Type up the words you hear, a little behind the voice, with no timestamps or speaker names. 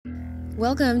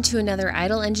Welcome to another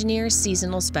Idle Engineer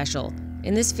seasonal special.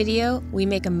 In this video, we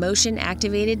make a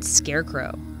motion-activated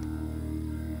Scarecrow.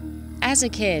 As a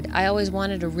kid, I always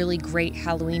wanted a really great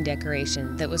Halloween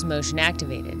decoration that was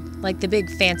motion-activated, like the big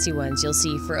fancy ones you'll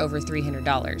see for over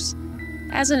 $300.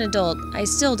 As an adult, I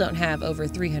still don't have over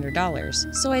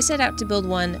 $300, so I set out to build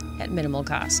one at minimal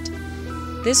cost.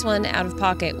 This one, out of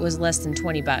pocket, was less than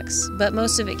 20 bucks, but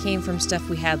most of it came from stuff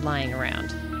we had lying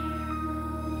around.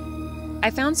 I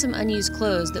found some unused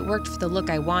clothes that worked for the look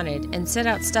I wanted and set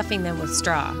out stuffing them with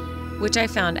straw, which I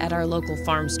found at our local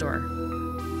farm store.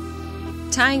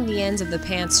 Tying the ends of the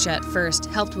pants shut first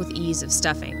helped with ease of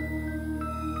stuffing.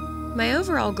 My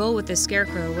overall goal with this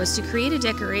Scarecrow was to create a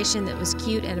decoration that was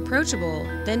cute and approachable,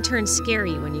 then turned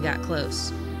scary when you got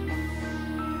close.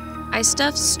 I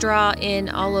stuffed straw in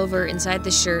all over inside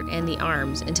the shirt and the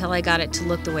arms until I got it to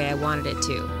look the way I wanted it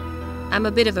to. I'm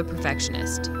a bit of a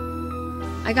perfectionist.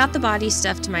 I got the body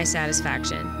stuffed to my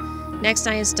satisfaction. Next,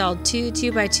 I installed two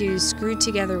 2x2s screwed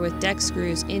together with deck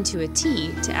screws into a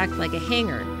T to act like a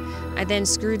hanger. I then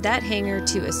screwed that hanger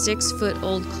to a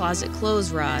 6-foot-old closet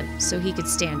clothes rod so he could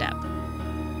stand up.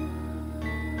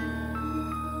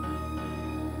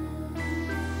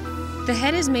 The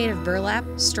head is made of burlap,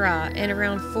 straw, and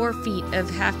around 4 feet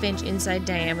of 1/2-inch inside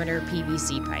diameter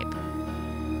PVC pipe.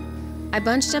 I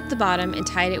bunched up the bottom and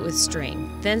tied it with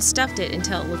string, then stuffed it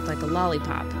until it looked like a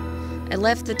lollipop. I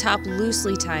left the top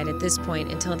loosely tied at this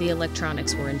point until the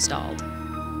electronics were installed.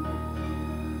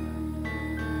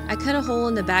 I cut a hole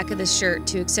in the back of the shirt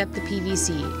to accept the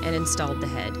PVC and installed the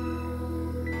head.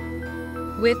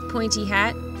 With pointy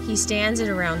hat, he stands at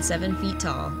around 7 feet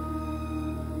tall.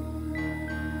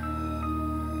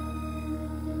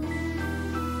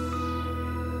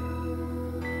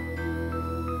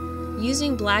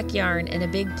 Using black yarn and a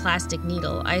big plastic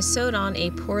needle, I sewed on a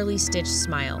poorly stitched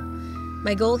smile.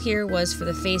 My goal here was for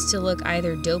the face to look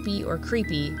either dopey or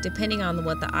creepy, depending on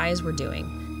what the eyes were doing.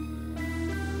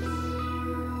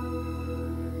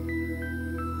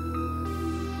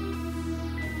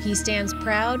 He stands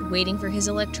proud, waiting for his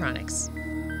electronics.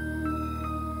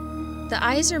 The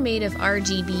eyes are made of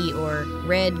RGB or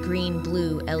red, green,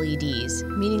 blue LEDs,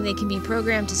 meaning they can be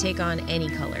programmed to take on any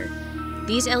color.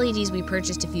 These LEDs we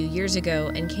purchased a few years ago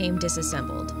and came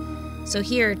disassembled. So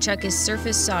here, Chuck is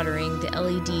surface soldering the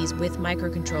LEDs with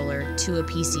microcontroller to a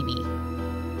PCB.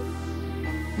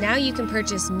 Now you can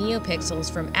purchase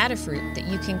NeoPixels from Adafruit that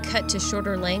you can cut to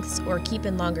shorter lengths or keep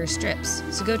in longer strips,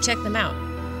 so go check them out.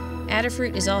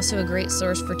 Adafruit is also a great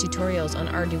source for tutorials on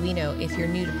Arduino if you're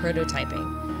new to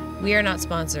prototyping. We are not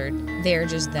sponsored, they're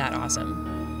just that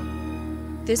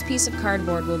awesome. This piece of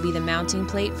cardboard will be the mounting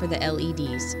plate for the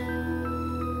LEDs.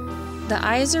 The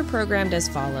eyes are programmed as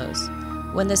follows.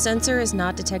 When the sensor is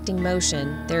not detecting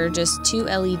motion, there are just 2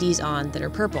 LEDs on that are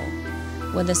purple.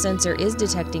 When the sensor is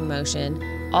detecting motion,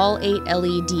 all 8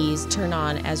 LEDs turn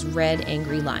on as red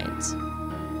angry lines.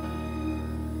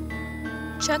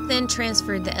 Chuck then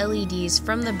transferred the LEDs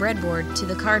from the breadboard to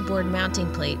the cardboard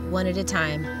mounting plate one at a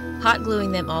time, hot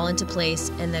gluing them all into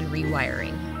place and then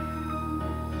rewiring.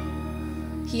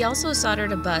 He also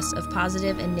soldered a bus of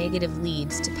positive and negative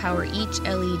leads to power each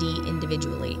LED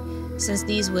individually, since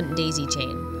these wouldn't daisy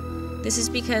chain. This is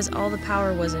because all the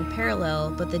power was in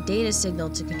parallel, but the data signal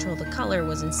to control the color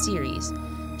was in series.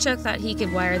 Chuck thought he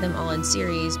could wire them all in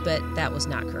series, but that was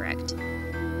not correct.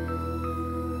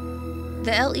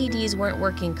 The LEDs weren't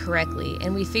working correctly,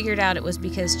 and we figured out it was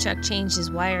because Chuck changed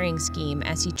his wiring scheme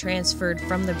as he transferred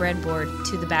from the breadboard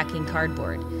to the backing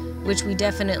cardboard, which we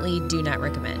definitely do not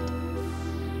recommend.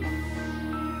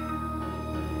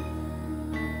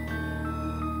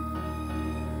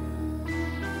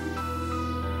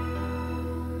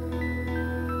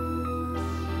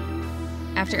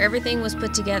 After everything was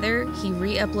put together, he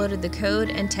re-uploaded the code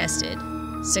and tested.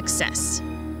 Success!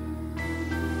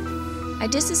 I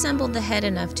disassembled the head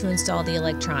enough to install the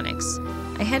electronics.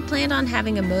 I had planned on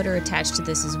having a motor attached to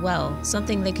this as well,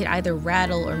 something that could either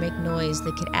rattle or make noise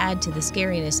that could add to the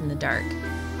scariness in the dark.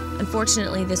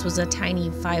 Unfortunately, this was a tiny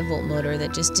 5-volt motor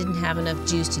that just didn't have enough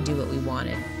juice to do what we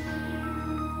wanted.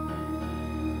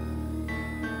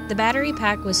 The battery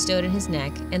pack was stowed in his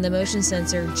neck and the motion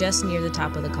sensor just near the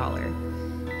top of the collar.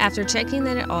 After checking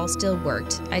that it all still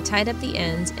worked, I tied up the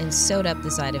ends and sewed up the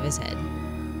side of his head.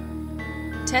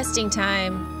 Testing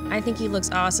time! I think he looks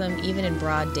awesome even in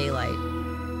broad daylight.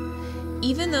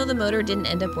 Even though the motor didn't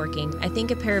end up working, I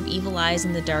think a pair of evil eyes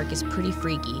in the dark is pretty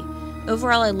freaky.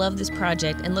 Overall, I love this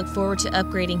project and look forward to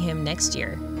upgrading him next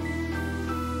year.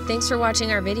 Thanks for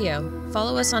watching our video.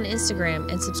 Follow us on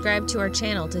Instagram and subscribe to our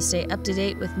channel to stay up to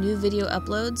date with new video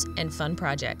uploads and fun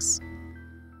projects.